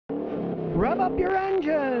rev up your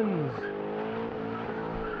engines.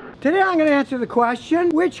 Today I'm going to answer the question,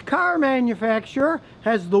 which car manufacturer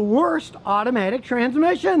has the worst automatic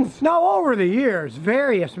transmissions? Now, over the years,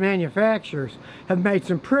 various manufacturers have made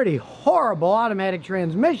some pretty horrible automatic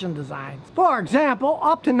transmission designs. For example,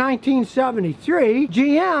 up to 1973,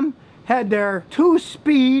 GM had their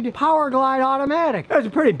 2-speed Power Glide automatic. It was a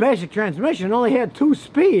pretty basic transmission, only had 2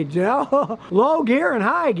 speeds, you know? Low gear and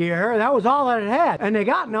high gear, that was all that it had. And they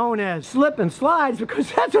got known as slip and slides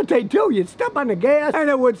because that's what they do. You'd step on the gas and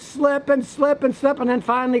it would slip and slip and slip and then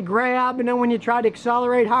finally grab, and then when you tried to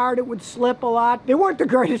accelerate hard, it would slip a lot. They weren't the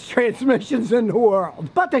greatest transmissions in the world,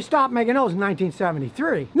 but they stopped making those in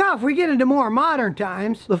 1973. Now, if we get into more modern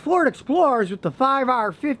times, the Ford Explorers with the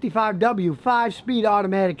 5R55W 5-speed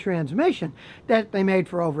automatic transmission that they made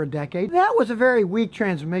for over a decade, that was a very weak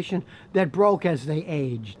transmission that broke as they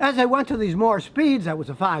aged. As they went to these more speeds, that was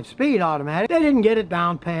a 5-speed automatic, they didn't get it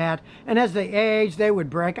down pat, and as they aged, they would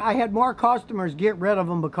break. I had more customers get rid of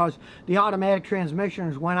them because the automatic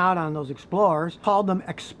transmissions went out on those Explorers, called them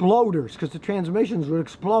exploders, because the transmissions would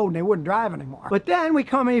explode and they wouldn't drive anymore. But then we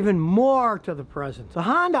come even more to the present. The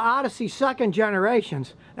Honda Odyssey second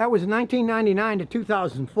generations, that was 1999 to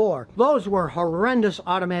 2004. Those were horrendous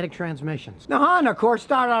automatic transmissions. Now, Honda, of course,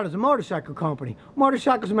 started out as a motorcycle company.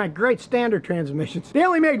 Motorcycles make great standard transmissions. They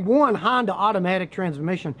only made one Honda automatic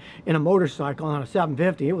transmission in a motorcycle on a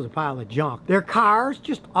 750. It was a pile of junk. Their cars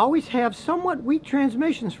just always have somewhat weak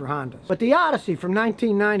transmissions for Hondas. But the Odyssey from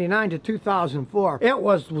 1999 to 2004, it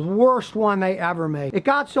was the worst one they ever made. It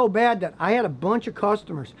got so bad that I had a bunch of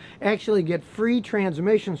customers actually get free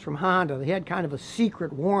transmissions from Honda. They had kind of a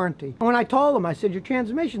secret warranty. And when I told them, I said, your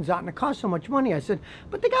transmission's out and it costs so much money, I said,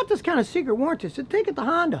 but they got this kind of secret warranty. I said, take it to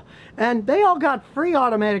Honda. And they all got free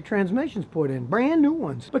automatic transmissions put in, brand new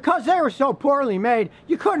ones. Because they were so poorly made,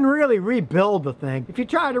 you couldn't really rebuild the thing. If you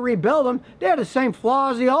tried to rebuild them, they had the same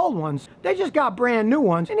flaws as the old ones. They just got brand new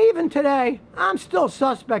ones. And even today, I'm still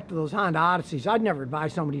suspect of those Honda Odysseys. I'd never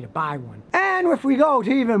advise somebody to buy one. And if we go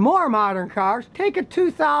to even more modern cars, take a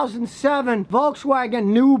 2007 Volkswagen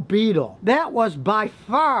New Beetle. That was by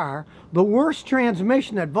far the worst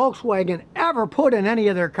transmission that Volkswagen ever put in any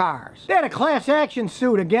of their cars. They had a class action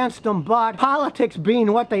suit against them, but politics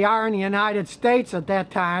being what they are in the United States at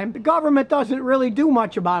that time, the government doesn't really do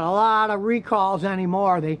much about a lot of recalls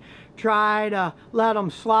anymore. They try to let them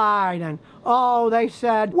slide, and oh, they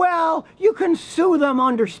said, well, you can sue them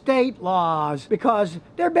under state laws because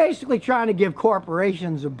they're basically trying to give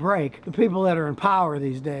corporations a break, the people that are in power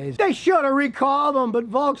these days. They should have recalled them, but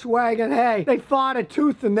Volkswagen, hey, they fought it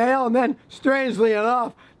tooth and nail, and then, strangely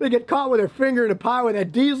enough, they get caught with their finger in the pie with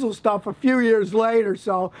that diesel stuff a few years later,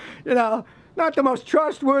 so, you know, not the most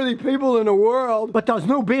trustworthy people in the world. But those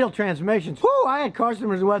new Beetle transmissions, whoo, I had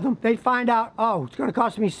customers with them. They'd find out, oh, it's going to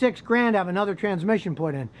cost me $6 grand to have another transmission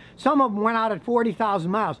put in. Some of them went out at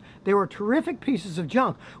 40,000 miles. They were terrific pieces of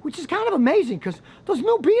junk, which is kind of amazing because those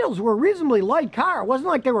new Beetles were a reasonably light car. It wasn't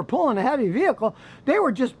like they were pulling a heavy vehicle. They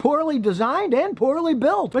were just poorly designed and poorly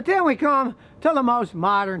built. But then we come to the most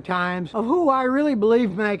modern times of who I really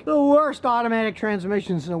believe make the worst automatic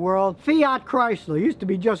transmissions in the world. Fiat Chrysler. It used to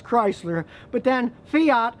be just Chrysler, but then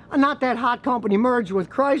Fiat, a not that hot company, merged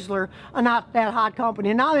with Chrysler, a not that hot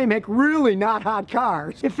company, and now they make really not hot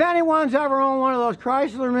cars. If anyone's ever owned one of those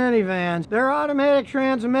Chrysler minivans, their automatic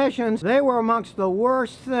transmissions, they were amongst the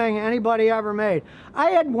worst thing anybody ever made.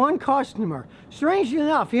 I had one customer, strangely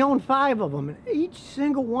enough, he owned 5 of them, and each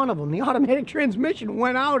single one of them, the automatic transmission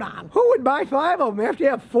went out on. Who would buy 5 of them after you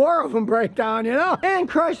have 4 of them break down, you know? And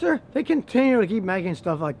Chrysler, they continue to keep making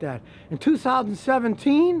stuff like that. In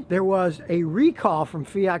 2017, there was a recall from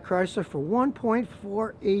Fiat Chrysler for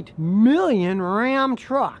 1.48 million Ram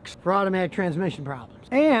trucks for automatic transmission problems.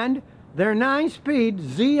 And their 9-speed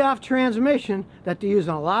ZF transmission that they use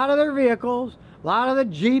in a lot of their vehicles, a lot of the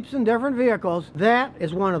Jeeps and different vehicles, that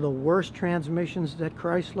is one of the worst transmissions that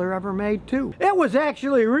Chrysler ever made too. It was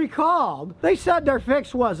actually recalled. They said their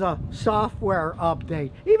fix was a software update,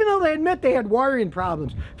 even though they admit they had wiring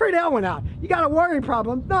problems. Afraid that went out. You got a wiring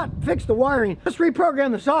problem, not fix the wiring, just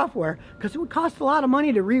reprogram the software, because it would cost a lot of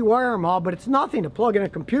money to rewire them all, but it's nothing to plug in a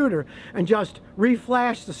computer and just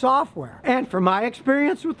reflash the software. And from my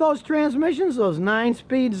experience with those transmissions, those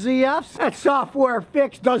 9-speed ZFs, that software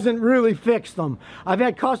fix doesn't really fix them. them. I've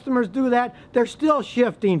had customers do that. They're still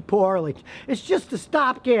shifting poorly. It's just a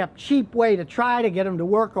stopgap, cheap way to try to get them to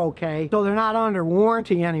work okay so they're not under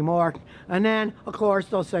warranty anymore. And then, of course,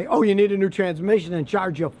 they'll say, oh, you need a new transmission, and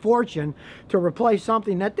charge you a fortune to replace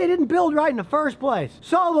something that they didn't build right in the first place.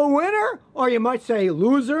 So the winner, or you might say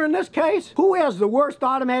loser in this case, who has the worst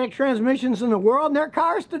automatic transmissions in the world in their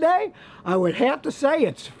cars today? I would have to say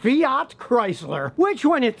it's Fiat Chrysler, which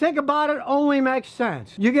when you think about it only makes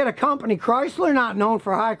sense. You get a company, Chrysler, not known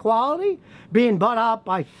for high quality, being bought out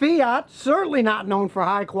by Fiat, certainly not known for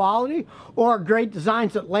high quality or great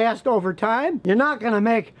designs that last over time. You're not going to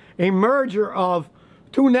make a merger of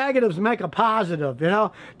two negatives make a positive, you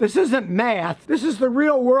know? This isn't math. This is the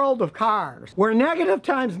real world of cars, where negative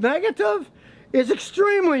times negative is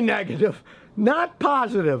extremely negative, not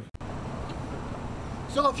positive.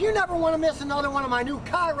 So if you never want to miss another one of my new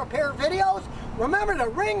car repair videos, remember to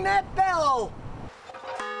ring that bell.